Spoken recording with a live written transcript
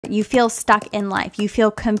You feel stuck in life. You feel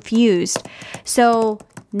confused. So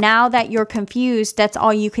now that you're confused, that's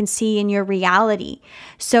all you can see in your reality.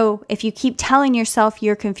 So if you keep telling yourself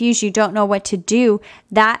you're confused, you don't know what to do,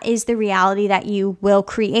 that is the reality that you will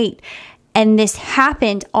create. And this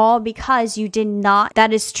happened all because you did not.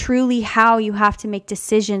 That is truly how you have to make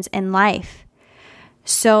decisions in life.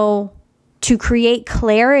 So to create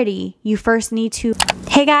clarity, you first need to...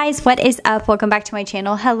 Hey guys, what is up? Welcome back to my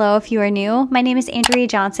channel. Hello, if you are new. My name is Andrea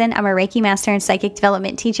Johnson. I'm a Reiki master and psychic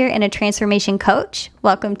development teacher and a transformation coach.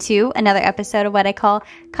 Welcome to another episode of what I call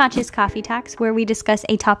Conscious Coffee Talks, where we discuss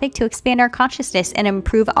a topic to expand our consciousness and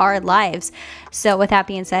improve our lives. So with that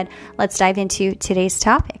being said, let's dive into today's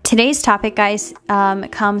topic. Today's topic, guys,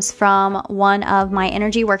 comes from one of my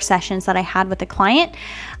energy work sessions that I had with a client.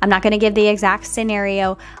 I'm not going to give the exact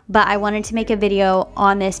scenario, but I wanted to make a video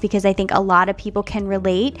on this because I think a lot of people can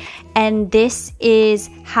relate. And this is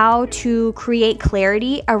how to create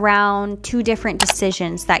clarity around two different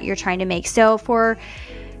decisions that you're trying to make. So for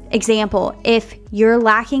example, if you're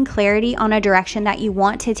lacking clarity on a direction that you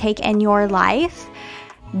want to take in your life,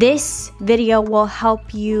 this video will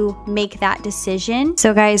help you make that decision.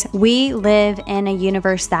 So guys, we live in a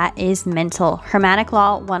universe that is mental. Hermetic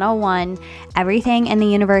Law 101, everything in the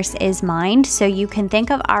universe is mind. So you can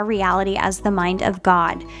think of our reality as the mind of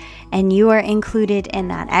God, and you are included in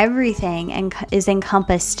that. Everything is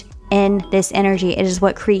encompassed in this energy. It is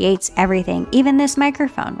what creates everything, even this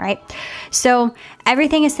microphone, right? So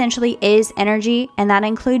everything essentially is energy, and that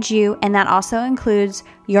includes you, and that also includes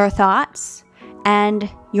your thoughts and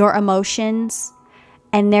your emotions,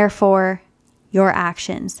 and therefore your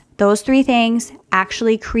actions. Those three things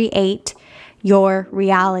actually create your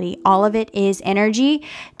reality. All of it is energy,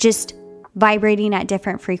 just vibrating at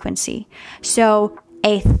different frequency. So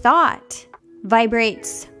a thought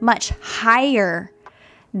vibrates much higher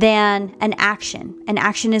than an action. An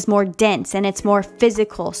action is more dense and it's more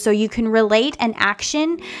physical. So you can relate an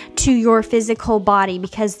action to your physical body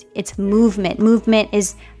because it's movement. Movement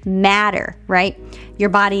is matter, right? Your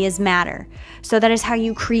body is matter. So that is how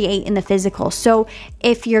you create in the physical. So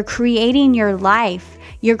if you're creating your life,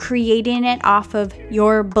 you're creating it off of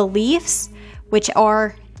your beliefs, which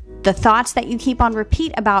are the thoughts that you keep on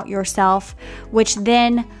repeat about yourself, which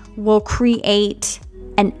then will create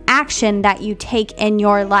an action that you take in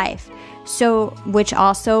your life. So, which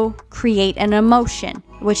also create an emotion,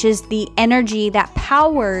 which is the energy that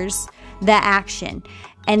powers the action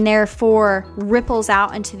and therefore ripples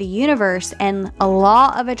out into the universe. And a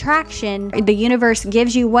law of attraction, the universe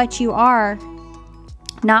gives you what you are,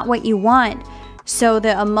 not what you want. So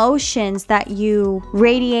the emotions that you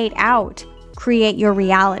radiate out create your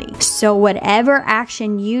reality. So whatever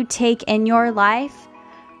action you take in your life,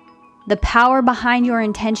 the power behind your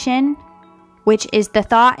intention, which is the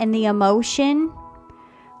thought and the emotion,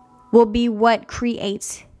 will be what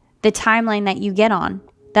creates the timeline that you get on.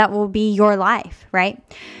 That will be your life, right?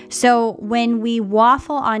 So when we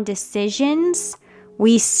waffle on decisions,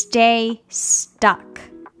 we stay stuck.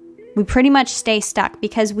 We pretty much stay stuck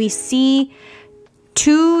because we see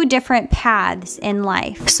two different paths in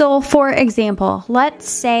life. So for example, let's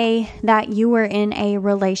say that you were in a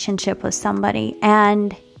relationship with somebody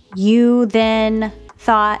and you then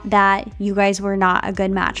thought that you guys were not a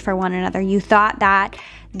good match for one another. You thought that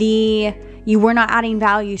you were not adding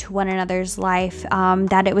value to one another's life,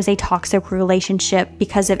 that it was a toxic relationship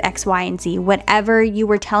because of X, Y, and Z. Whatever you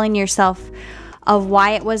were telling yourself of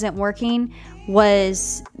why it wasn't working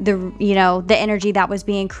was the energy that was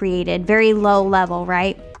being created, very low level,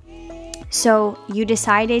 right? So you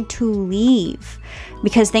decided to leave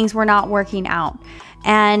because things were not working out.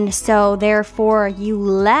 And so therefore you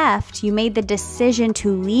made the decision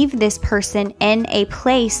to leave this person in a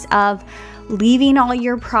place of leaving all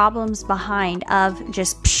your problems behind, of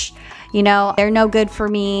just, they're no good for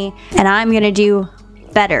me and I'm going to do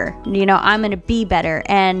better. I'm going to be better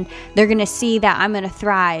and they're going to see that I'm going to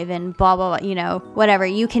thrive and blah, blah, blah, whatever.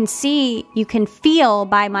 You can feel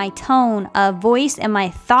by my tone of voice and my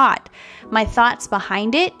thoughts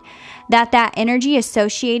behind it, that energy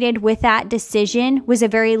associated with that decision was a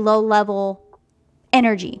very low level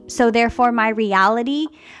energy. So therefore my reality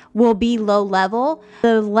will be low level.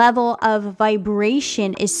 The level of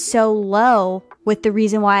vibration is so low with the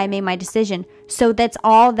reason why I made my decision. So that's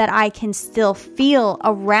all that I can still feel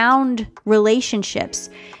around relationships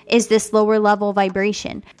is this lower level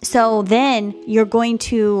vibration. So then you're going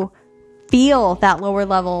to feel that lower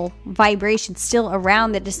level vibration still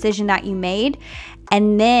around the decision that you made.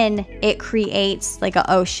 And then it creates like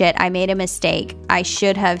oh shit, I made a mistake. I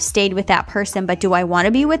should have stayed with that person, but do I want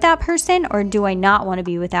to be with that person or do I not want to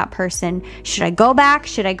be with that person? Should I go back?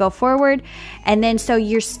 Should I go forward? And then so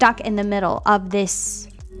you're stuck in the middle of this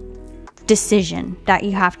decision that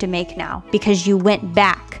you have to make now because you went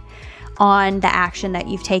back on the action that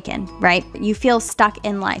you've taken, right? You feel stuck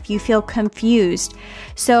in life. You feel confused.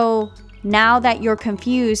 So now that you're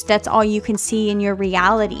confused, that's all you can see in your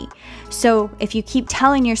reality. So if you keep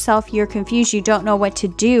telling yourself you're confused, you don't know what to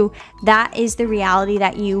do, that is the reality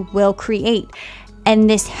that you will create. And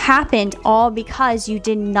this happened all because you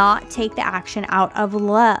did not take the action out of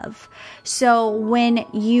love. So when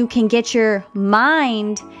you can get your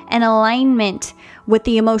mind in alignment with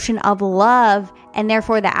the emotion of love, and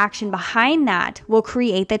therefore the action behind that will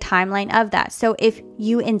create the timeline of that. So if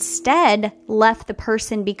you instead left the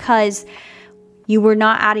person because you were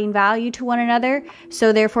not adding value to one another,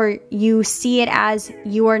 so therefore you see it as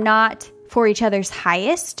you are not for each other's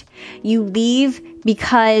highest, you leave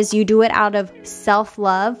because you do it out of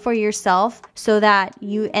self-love for yourself, so that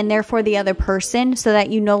you, and therefore the other person, so that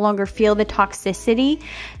you no longer feel the toxicity.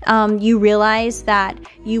 You realize that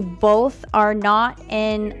you both are not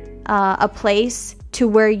in a place to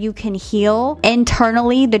where you can heal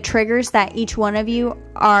internally the triggers that each one of you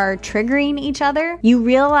are triggering each other. You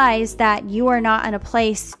realize that you are not in a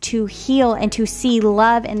place to heal and to see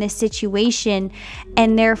love in this situation,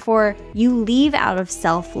 and therefore you leave out of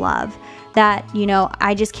self-love. That, you know,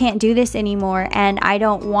 I just can't do this anymore, and I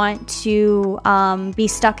don't want to be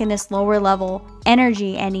stuck in this lower level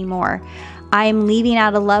energy anymore. I'm leaving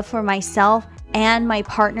out of love for myself and my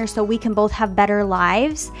partner so we can both have better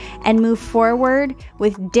lives and move forward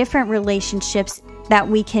with different relationships, that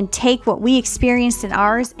we can take what we experienced in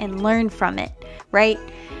ours and learn from it, right?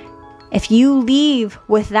 If you leave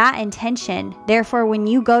with that intention, therefore when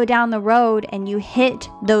you go down the road and you hit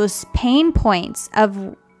those pain points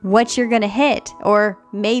of what you're going to hit or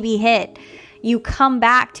maybe hit, you come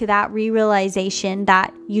back to that realization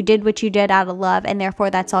that you did what you did out of love, and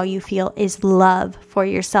therefore that's all you feel is love for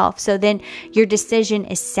yourself. So then your decision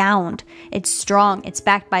is sound, it's strong, it's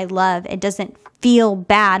backed by love. It doesn't feel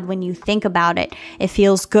bad when you think about it. It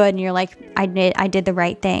feels good, and you're like, I did the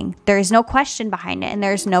right thing. There is no question behind it, and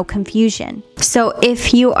there's no confusion. So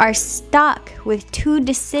if you are stuck with two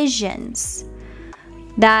decisions,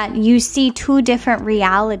 that you see two different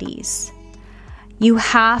realities, you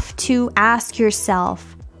have to ask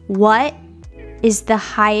yourself, what is the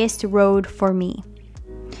highest road for me?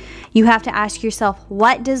 You have to ask yourself,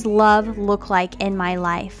 what does love look like in my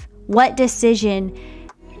life? What decision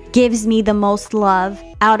gives me the most love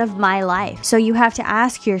out of my life? So you have to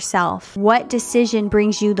ask yourself, what decision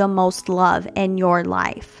brings you the most love in your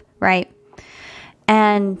life, right?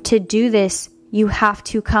 And to do this, you have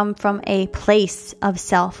to come from a place of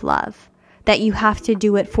self-love. That you have to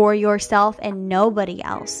do it for yourself and nobody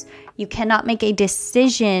else. You cannot make a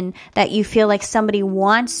decision that you feel like somebody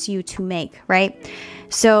wants you to make, right?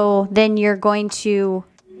 So then you're going to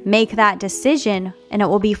make that decision and it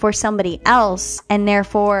will be for somebody else, and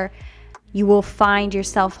therefore you will find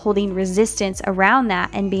yourself holding resistance around that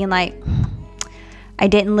and being like, I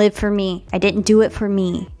didn't live for me. I didn't do it for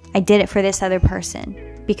me. I did it for this other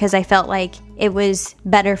person because I felt like it was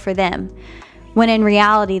better for them. When in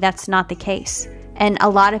reality, that's not the case. And a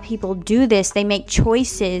lot of people do this. They make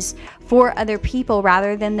choices for other people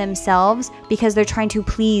rather than themselves because they're trying to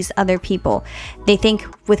please other people. They think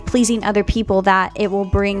with pleasing other people that it will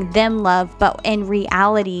bring them love, but in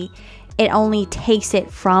reality, it only takes it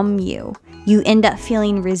from you. You end up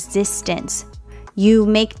feeling resistance. You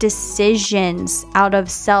make decisions out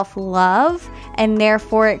of self-love, and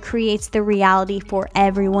therefore it creates the reality for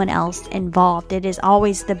everyone else involved. It is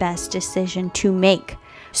always the best decision to make.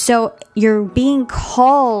 So you're being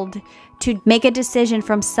called to make a decision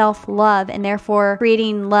from self-love, and therefore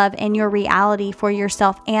creating love in your reality for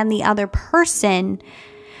yourself and the other person.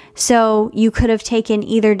 So you could have taken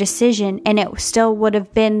either decision and it still would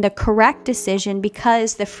have been the correct decision,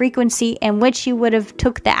 because the frequency in which you would have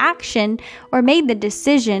took the action or made the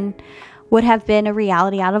decision would have been a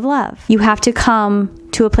reality out of love. You have to come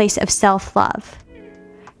to a place of self-love.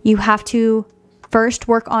 You have to first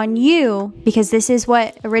work on you, because this is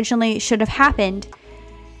what originally should have happened.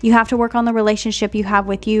 You have to work on the relationship you have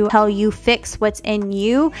with you. Until you fix what's in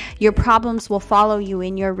you, your problems will follow you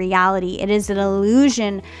in your reality. It is an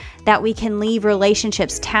illusion that we can leave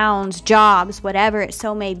relationships, towns, jobs, whatever it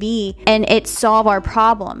so may be, and it solve our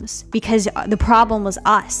problems, because the problem was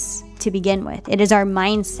us to begin with. It is our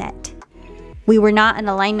mindset. We were not in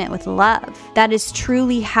alignment with love. That is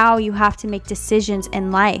truly how you have to make decisions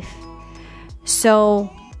in life. So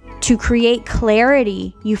to create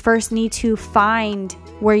clarity, you first need to find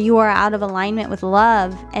where you are out of alignment with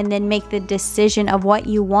love, and then make the decision of what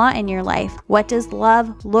you want in your life. What does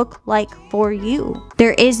love look like for you?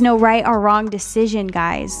 There is no right or wrong decision,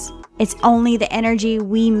 guys. It's only the energy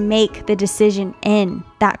we make the decision in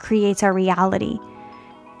that creates our reality.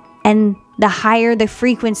 And the higher the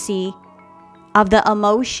frequency of the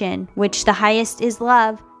emotion, which the highest is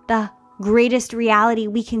love, the greatest reality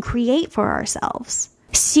we can create for ourselves.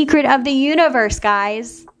 Secret of the universe,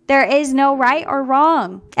 guys. There is no right or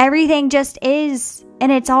wrong. Everything just is,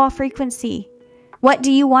 and it's all frequency. What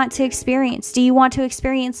do you want to experience? Do you want to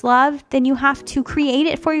experience love? Then you have to create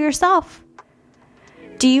it for yourself.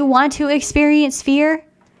 Do you want to experience fear?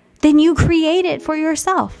 Then you create it for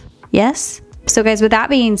yourself. Yes? So guys, with that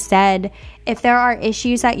being said, if there are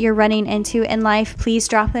issues that you're running into in life, please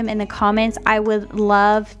drop them in the comments. I would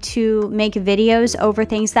love to make videos over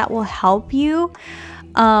things that will help you.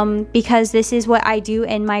 Because this is what I do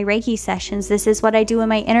in my Reiki sessions. This is what I do in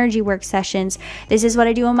my energy work sessions. This is what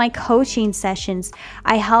I do in my coaching sessions.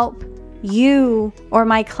 I help you or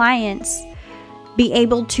my clients be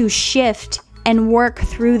able to shift and work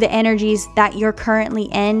through the energies that you're currently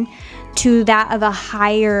in to that of a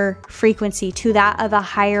higher frequency, to that of a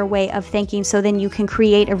higher way of thinking. So then you can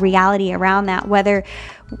create a reality around that, whether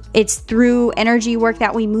it's through energy work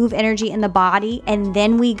that we move energy in the body, and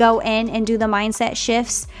then we go in and do the mindset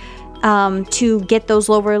shifts to get those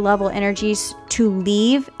lower level energies to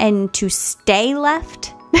leave and to stay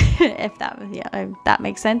left, if that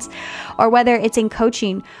makes sense. Or whether it's in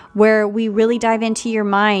coaching, where we really dive into your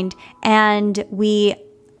mind and we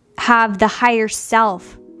have the higher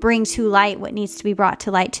self bring to light what needs to be brought to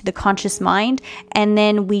light to the conscious mind, and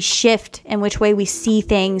then we shift in which way we see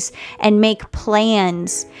things and make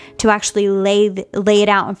plans to actually lay it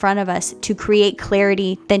out in front of us to create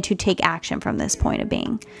clarity, then to take action from this point of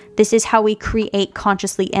being. This is how we create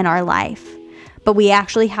consciously in our life. But we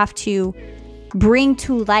actually have to bring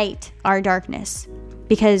to light our darkness,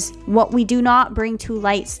 because what we do not bring to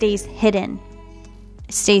light stays hidden.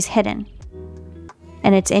 It stays hidden,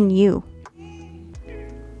 and it's in you.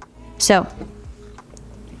 So,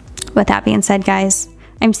 with that being said, guys,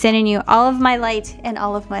 I'm sending you all of my light and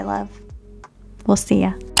all of my love. We'll see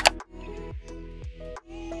ya.